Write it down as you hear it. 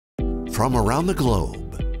from around the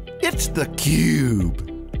globe. It's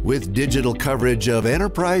theCUBE, with digital coverage of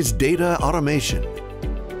enterprise data automation.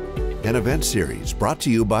 An event series brought to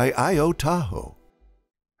you by Io-Tahoe.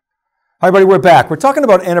 Hi everybody, we're back. We're talking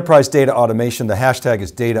about enterprise data automation. The hashtag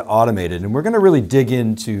is data automated, and we're going to really dig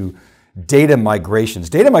into data migrations.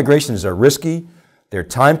 Data migrations are risky, they're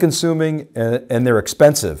time consuming, and they're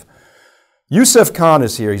expensive. Yusef Khan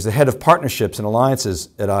is here. He's the head of partnerships and alliances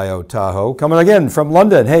at Io-Tahoe. Coming again from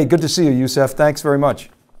London. Hey, good to see you, Yusef. Thanks very much.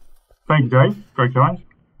 Thank you, Dave. Very kind.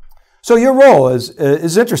 So your role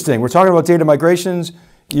is interesting. We're talking about data migrations.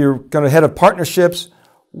 You're kind of head of partnerships.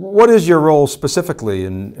 What is your role specifically,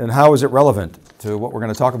 and how is it relevant to what we're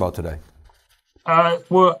going to talk about today?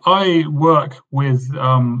 Well, I work with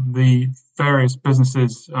the various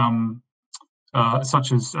businesses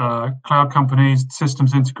such as cloud companies,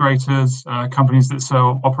 systems integrators, companies that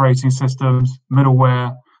sell operating systems,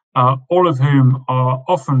 middleware, all of whom are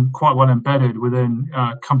often quite well embedded within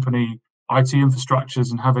company IT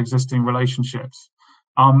infrastructures and have existing relationships.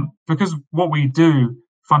 Because what we do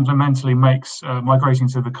fundamentally makes migrating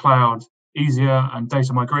to the cloud easier and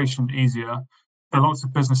data migration easier, there are lots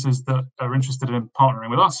of businesses that are interested in partnering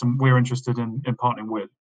with us, and we're interested in partnering with.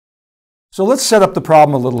 So let's set up the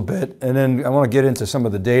problem a little bit, and then I want to get into some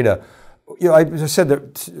of the data. You know, I said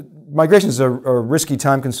that migrations are risky,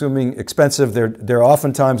 time-consuming, expensive. They're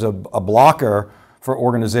oftentimes a blocker for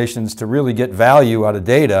organizations to really get value out of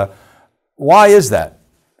data. Why is that?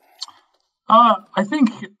 I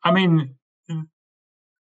mean,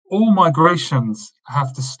 all migrations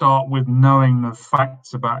have to start with knowing the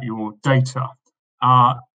facts about your data.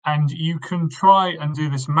 And you can try and do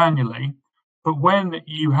this manually, but when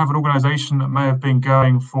you have an organization that may have been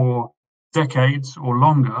going for decades or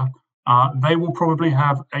longer, they will probably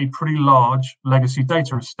have a pretty large legacy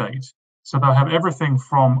data estate. So they'll have everything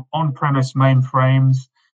from on-premise mainframes.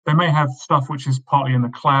 They may have stuff which is partly in the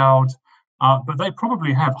cloud, but they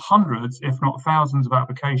probably have hundreds, if not thousands, of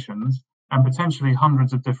applications and potentially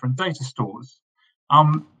hundreds of different data stores.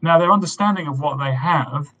 Now, their understanding of what they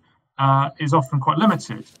have is often quite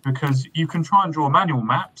limited, because you can try and draw manual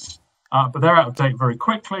maps, but they're out of date very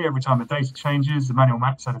quickly. Every time the data changes, the manual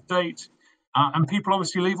map's out of date. And people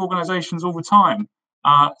obviously leave organizations all the time.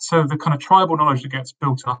 So the kind of tribal knowledge that gets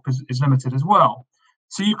built up is limited as well.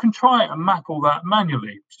 So you can try and map all that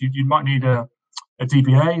manually. You might need a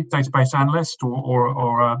DBA, database analyst,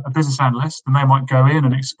 or a business analyst, and they might go in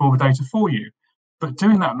and explore the data for you. But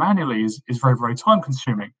doing that manually is very, very time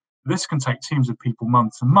consuming. This can take teams of people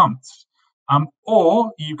months and months.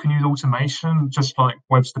 Or you can use automation, just like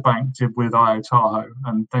Webster Bank did with Io-Tahoe,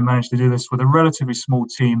 and they managed to do this with a relatively small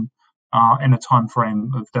team in a time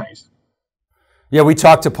frame of days. Yeah, we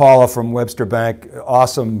talked to Paula from Webster Bank.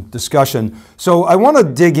 Awesome discussion. So I want to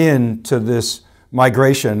dig into this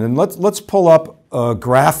migration, and let's pull up a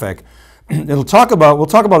graphic. We'll talk about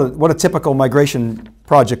what a typical migration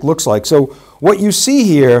project looks like. So what you see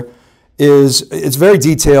here is, it's very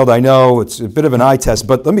detailed, I know, it's a bit of an eye test,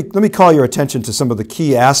 but let me call your attention to some of the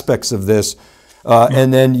key aspects of this,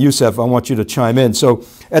 and then Yusef, I want you to chime in. So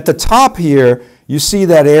at the top here, you see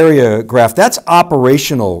that area graph. That's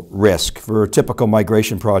operational risk for a typical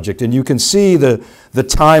migration project, and you can see the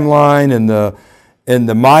timeline and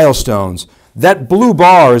the milestones. That blue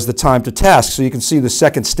bar is the time to task, so you can see the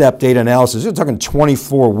second step, data analysis. You're talking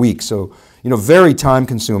 24 weeks, so very time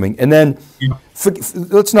consuming. And then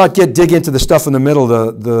let's not dig into the stuff in the middle,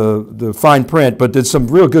 the fine print, but there's some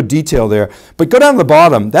real good detail there. But go down to the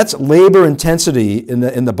bottom, that's labor intensity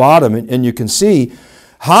in the bottom, and you can see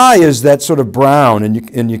high is that sort of brown,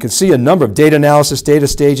 and you can see a number of data analysis, data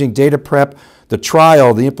staging, data prep, the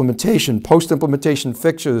trial, the implementation, post-implementation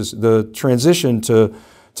fixtures, the transition to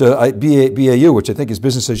BAU, which I think is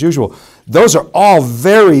business as usual. Those are all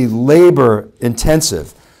very labor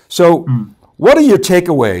intensive. So what are your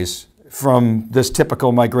takeaways from this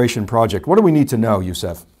typical migration project? What do we need to know,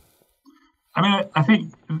 Yusef? I mean, I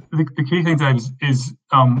think the key thing, Dave, is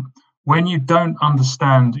when you don't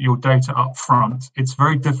understand your data up front, it's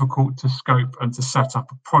very difficult to scope and to set up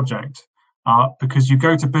a project, because you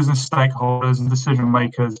go to business stakeholders and decision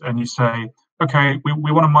makers and you say, okay,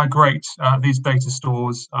 we want to migrate these data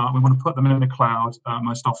stores. We want to put them in the cloud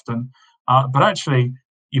most often. But actually,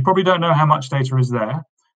 you probably don't know how much data is there.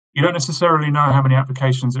 You don't necessarily know how many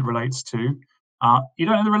applications it relates to. You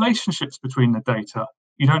don't know the relationships between the data.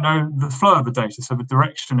 You don't know the flow of the data, so the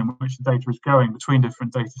direction in which the data is going between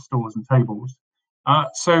different data stores and tables.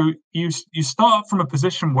 So you start from a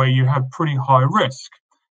position where you have pretty high risk.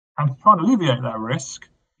 And to try and alleviate that risk,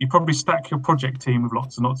 you probably stack your project team with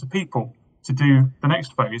lots and lots of people to do the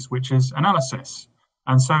next phase, which is analysis.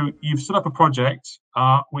 And so you've set up a project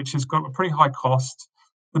which has got a pretty high cost.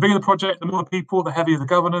 The bigger the project, the more people, the heavier the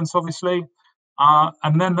governance, obviously.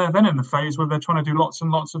 And then they're then in the phase where they're trying to do lots and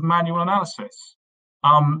lots of manual analysis.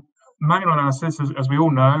 Manual analysis, as we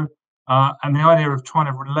all know, and the idea of trying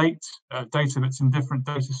to relate data that's in different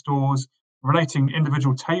data stores, relating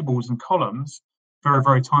individual tables and columns, very,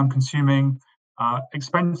 very time consuming,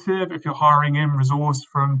 expensive if you're hiring in resource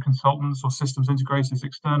from consultants or systems integrators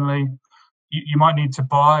externally. You might need to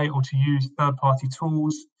buy or to use third-party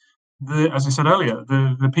tools. As I said earlier,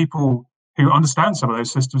 the people who understand some of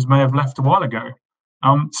those systems may have left a while ago.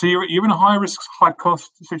 So you're in a high-risk, high-cost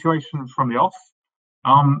situation from the off.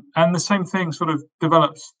 And the same thing sort of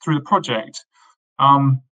develops through the project.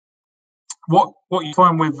 What you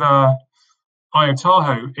find with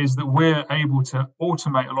Io-Tahoe is that we're able to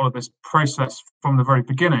automate a lot of this process from the very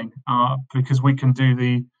beginning because we can do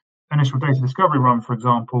the initial data discovery run, for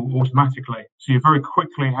example, automatically. So you very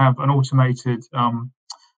quickly have an automated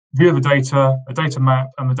view of the data, a data map,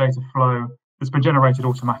 and the data flow that's been generated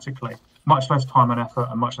automatically. Much less time and effort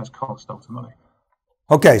and much less cost, ultimately.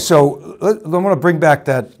 Okay, so I want to bring back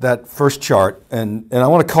that first chart, and I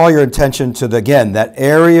want to call your attention to, again, that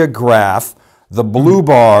area graph, the blue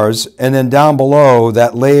bars, and then down below,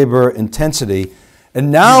 that labor intensity.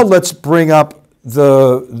 And now let's bring up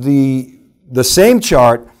the same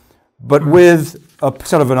chart, but with a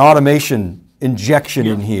sort of an automation injection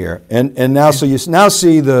in here. And now, so you now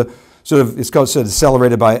see the sort of, it's called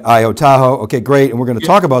accelerated by Io-Tahoe. Okay, great, and we're going to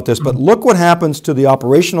talk about this, but look what happens to the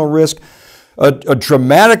operational risk, a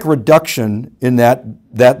dramatic reduction in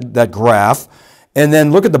that graph. And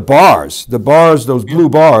then look at the bars, those blue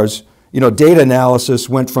bars, data analysis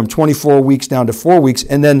went from 24 weeks down to 4 weeks.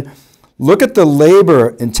 And then look at the labor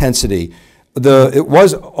intensity.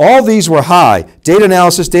 All these were high. Data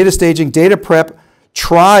analysis, data staging, data prep,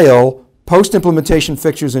 trial, post-implementation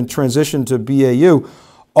fixtures, and transition to BAU.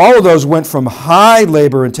 All of those went from high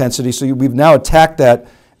labor intensity, so we've now attacked that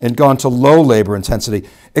and gone to low labor intensity.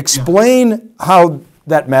 Explain how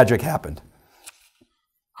that magic happened.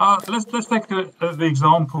 Let's take the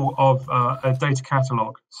example of a data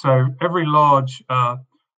catalog. So every large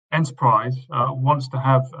enterprise wants to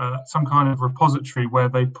have some kind of repository where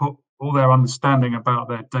they put all their understanding about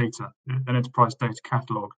their data, an enterprise data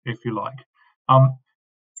catalog, if you like.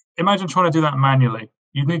 Imagine trying to do that manually.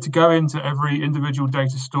 You'd need to go into every individual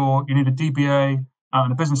data store. You need a DBA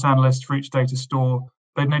and a business analyst for each data store.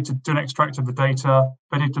 They need to do an extract of the data.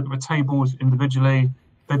 They need to look at the tables individually.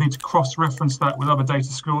 They need to cross-reference that with other data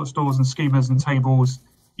stores and schemas and tables.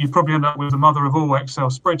 You'd probably end up with the mother of all Excel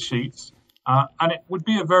spreadsheets. And it would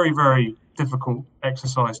be a very, very difficult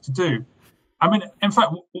exercise to do. I mean, in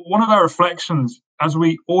fact, one of our reflections as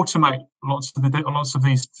we automate lots of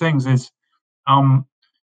these things is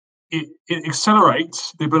it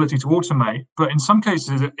accelerates the ability to automate, but in some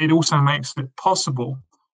cases, it also makes it possible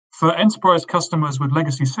for enterprise customers with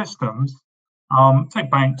legacy systems, take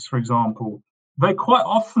banks, for example. They quite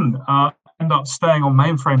often end up staying on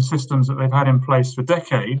mainframe systems that they've had in place for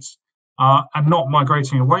decades and not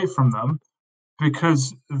migrating away from them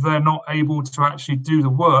because they're not able to actually do the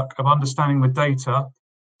work of understanding the data,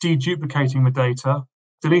 deduplicating the data,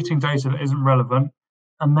 deleting data that isn't relevant,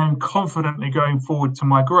 and then confidently going forward to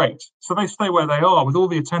migrate. So they stay where they are with all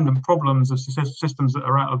the attendant problems of systems that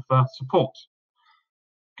are out of support.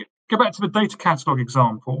 Go back to the data catalog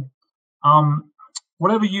example.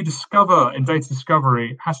 Whatever you discover in data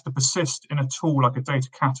discovery has to persist in a tool like a data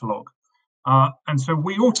catalog. And so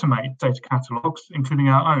we automate data catalogs, including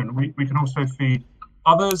our own. We can also feed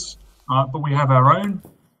others, but we have our own.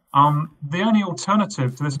 The only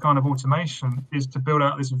alternative to this kind of automation is to build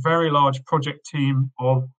out this very large project team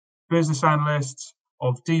of business analysts,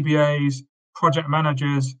 of DBAs, project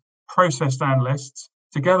managers, process analysts,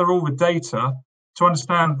 to gather all the data, to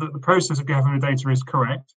understand that the process of gathering the data is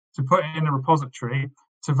correct, to put it in a repository,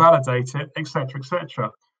 to validate it, etc., etc.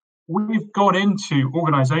 We've gone into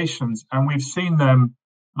organizations and we've seen them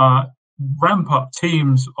ramp up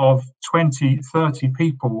teams of 20, 30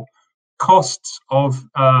 people, costs of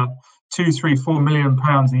 £2, 3, 4 million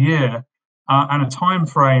pounds a year, and a time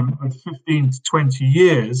frame of 15 to 20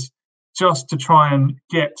 years just to try and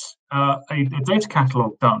get a data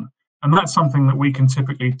catalog done. And that's something that we can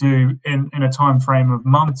typically do in a time frame of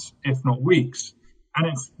months, if not weeks.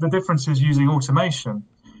 And the difference is using automation.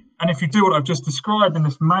 And if you do what I've just described in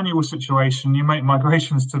this manual situation, you make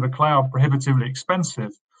migrations to the cloud prohibitively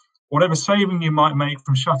expensive. Whatever saving you might make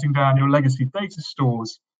from shutting down your legacy data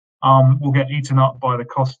stores will get eaten up by the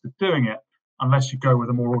cost of doing it, unless you go with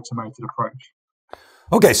a more automated approach.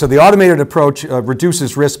 Okay, so the automated approach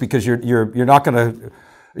reduces risk because you're not going to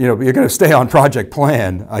you're going to stay on project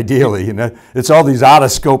plan, ideally. It's all these out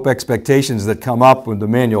of scope expectations that come up with the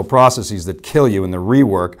manual processes that kill you in the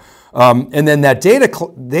rework. And then that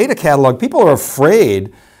data catalog, people are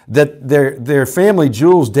afraid that their family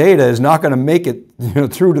jewels data is not going to make it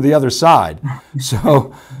through to the other side.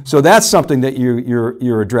 So that's something that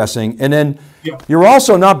you're addressing. And then you're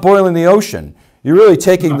also not boiling the ocean. You're really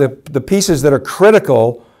taking the pieces that are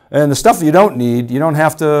critical, and the stuff that you don't need, you don't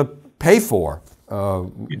have to pay for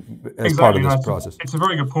as part of this process. It's a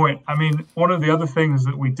very good point. I mean, one of the other things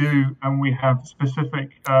that we do, and we have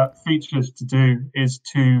specific features to do, is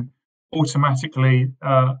to automatically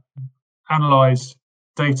analyze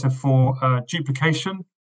data for duplication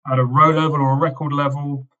at a row level or a record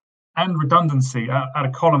level, and redundancy at a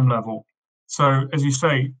column level. So, as you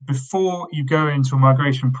say, before you go into a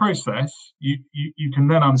migration process, you can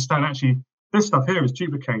then understand, actually, this stuff here is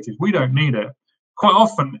duplicated. We don't need it. Quite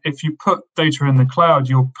often, if you put data in the cloud,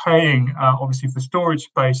 you're paying, obviously, for storage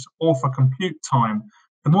space or for compute time.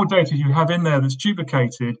 The more data you have in there that's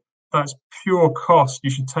duplicated, that's pure cost you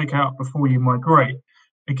should take out before you migrate.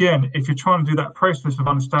 Again, if you're trying to do that process of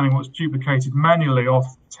understanding what's duplicated manually off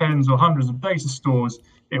tens or hundreds of data stores,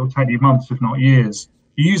 it will take you months, if not years.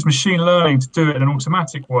 You use machine learning to do it in an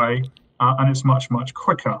automatic way, and it's much, much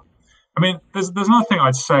quicker. I mean, there's another thing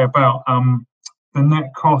I'd say about the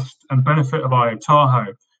net cost and benefit of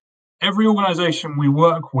Io-Tahoe. Every organization we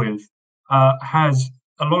work with has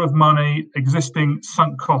a lot of money, existing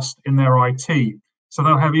sunk cost in their IT. So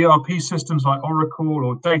they'll have ERP systems like Oracle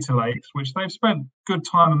or data lakes, which they've spent good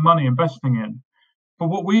time and money investing in. But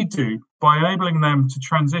what we do, by enabling them to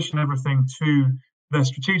transition everything to their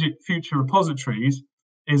strategic future repositories,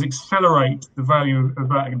 is accelerate the value of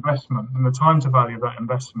that investment and the time to value of that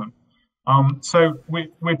investment. So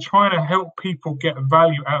we're trying to help people get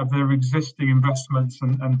value out of their existing investments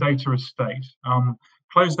and data estate,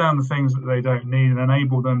 close down the things that they don't need, and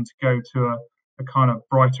enable them to go to a kind of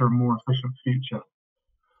brighter and more efficient future.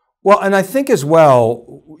 Well, and I think as well,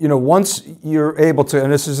 once you're able to,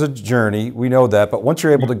 and this is a journey, we know that, but once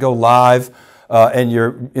you're able to go live and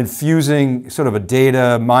you're infusing sort of a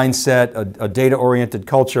data mindset, a data-oriented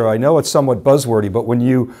culture, I know it's somewhat buzzwordy, but when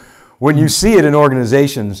you see it in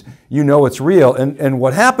organizations, you know it's real. And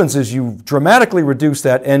what happens is you dramatically reduce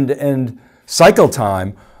that end-to-end cycle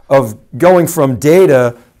time of going from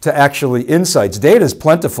data to actually insights. Data is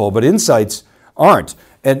plentiful, but insights aren't.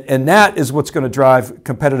 And that is what's going to drive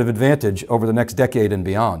competitive advantage over the next decade and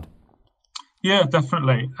beyond. Yeah,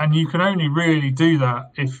 definitely. And you can only really do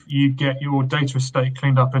that if you get your data estate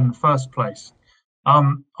cleaned up in the first place.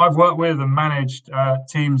 I've worked with and managed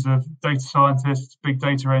teams of data scientists, big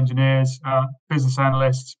data engineers, business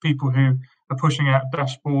analysts, people who are pushing out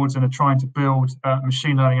dashboards and are trying to build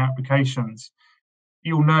machine learning applications.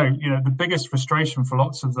 You'll know, the biggest frustration for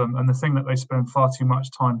lots of them, and the thing that they spend far too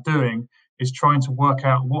much time doing, is trying to work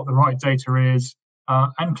out what the right data is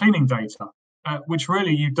and cleaning data, which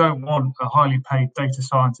really you don't want a highly paid data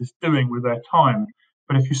scientist doing with their time.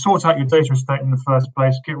 But if you sort out your data estate in the first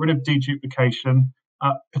place, get rid of deduplication,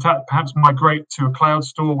 perhaps migrate to a cloud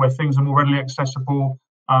store where things are more readily accessible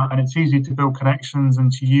and it's easy to build connections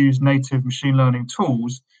and to use native machine learning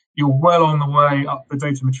tools, you're well on the way up the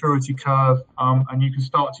data maturity curve, and you can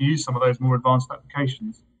start to use some of those more advanced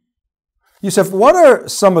applications. Yusef, what are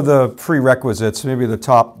some of the prerequisites, maybe the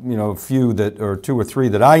top few or two or three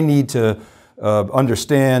that I need to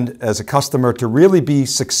understand as a customer to really be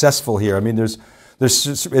successful here? I mean, is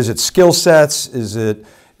it skill sets? Is it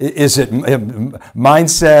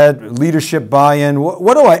mindset, leadership buy-in?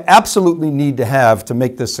 What do I absolutely need to have to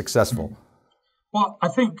make this successful? Well, I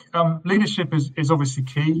think leadership is obviously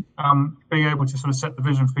key. Being able to sort of set the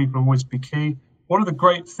vision for people will always be key. One of the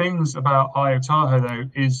great things about Io-Tahoe, though,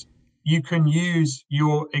 is you can use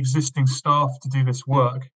your existing staff to do this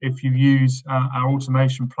work if you use our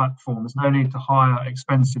automation platform. There's no need to hire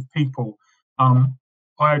expensive people.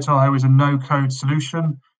 Io-Tahoe is a no-code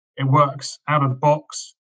solution. It works out of the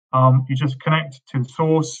box. You just connect to the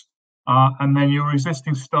source, and then your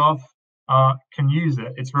existing staff can use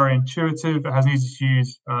it. It's very intuitive. It has an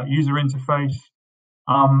easy-to-use user interface.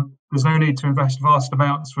 There's no need to invest vast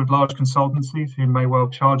amounts with large consultancies who may well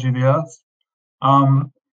charge you the earth.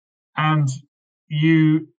 And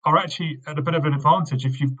you are actually at a bit of an advantage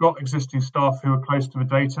if you've got existing staff who are close to the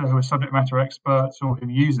data, who are subject matter experts or who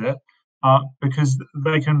use it, because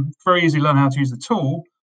they can very easily learn how to use the tool,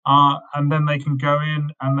 and then they can go in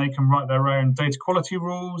and they can write their own data quality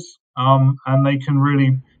rules, and they can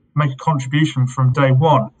really make a contribution from day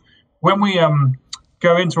one. When we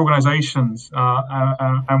go into organizations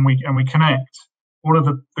and we connect, one of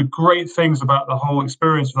the great things about the whole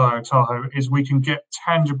experience with Io-Tahoe is we can get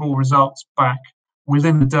tangible results back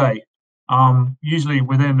within the day. Usually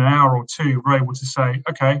within an hour or two, we're able to say,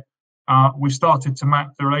 okay, we've started to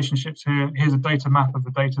map the relationships here. Here's a data map of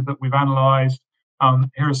the data that we've analyzed.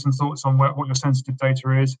 Here are some thoughts on what your sensitive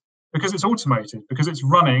data is, because it's automated, because it's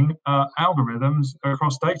running algorithms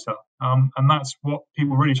across data. And that's what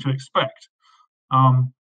people really should expect.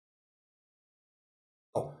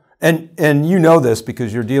 And you know this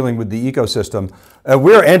because you're dealing with the ecosystem.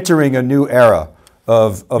 We're entering a new era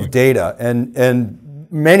of data, and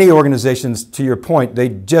many organizations, to your point, they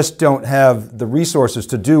just don't have the resources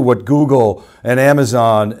to do what Google and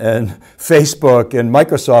Amazon and Facebook and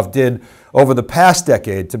Microsoft did over the past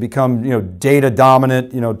decade to become, data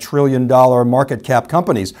dominant, trillion-dollar market cap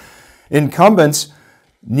companies. Incumbents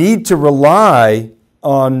need to rely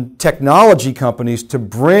on technology companies to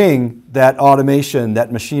bring that automation,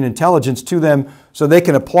 that machine intelligence to them so they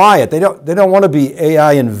can apply it. They don't want to be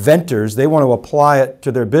AI inventors. They want to apply it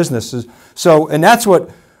to their businesses. So, and that's what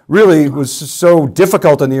really was so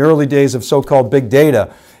difficult in the early days of so-called big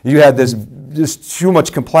data. You had this just too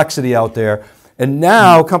much complexity out there. And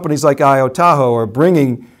now companies like Io-Tahoe are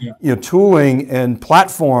bringing tooling and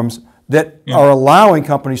platforms that are allowing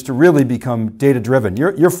companies to really become data-driven.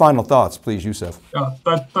 Your final thoughts, please, Yusef.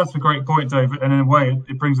 That's a great point, David. And in a way,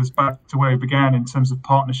 it brings us back to where we began in terms of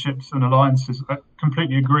partnerships and alliances. I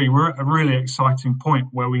completely agree. We're at a really exciting point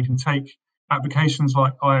where we can take applications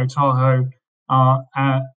like Io-Tahoe,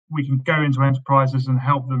 we can go into enterprises and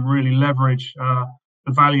help them really leverage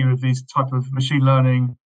the value of these type of machine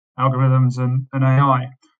learning algorithms and AI.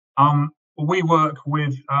 We work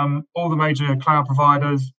with all the major cloud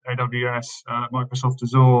providers, AWS, Microsoft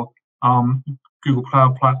Azure, Google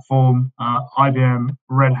Cloud Platform, IBM,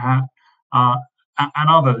 Red Hat, and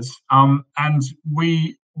others. And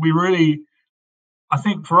we really, I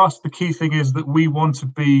think for us, the key thing is that we want to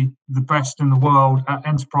be the best in the world at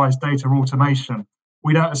enterprise data automation.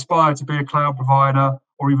 We don't aspire to be a cloud provider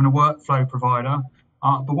or even a workflow provider,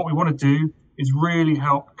 but what we want to do is really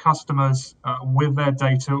help customers with their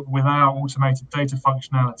data, with our automated data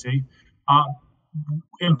functionality,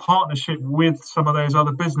 in partnership with some of those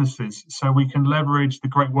other businesses, so we can leverage the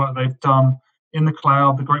great work they've done in the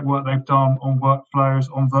cloud, the great work they've done on workflows,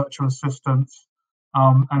 on virtual assistants,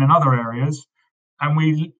 and in other areas. And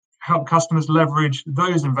we help customers leverage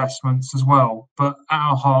those investments as well. But at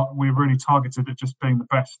our heart, we're really targeted at just being the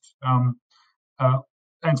best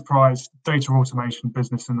enterprise data automation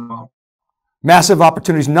business in the world. Massive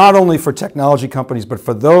opportunities, not only for technology companies, but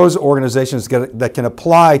for those organizations that can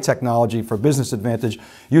apply technology for business advantage.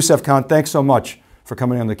 Yusef Khan, thanks so much for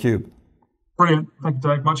coming on theCUBE. Brilliant, thank you,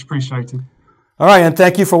 Dave, much appreciated. All right, and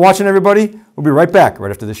thank you for watching, everybody. We'll be right back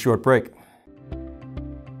right after this short break.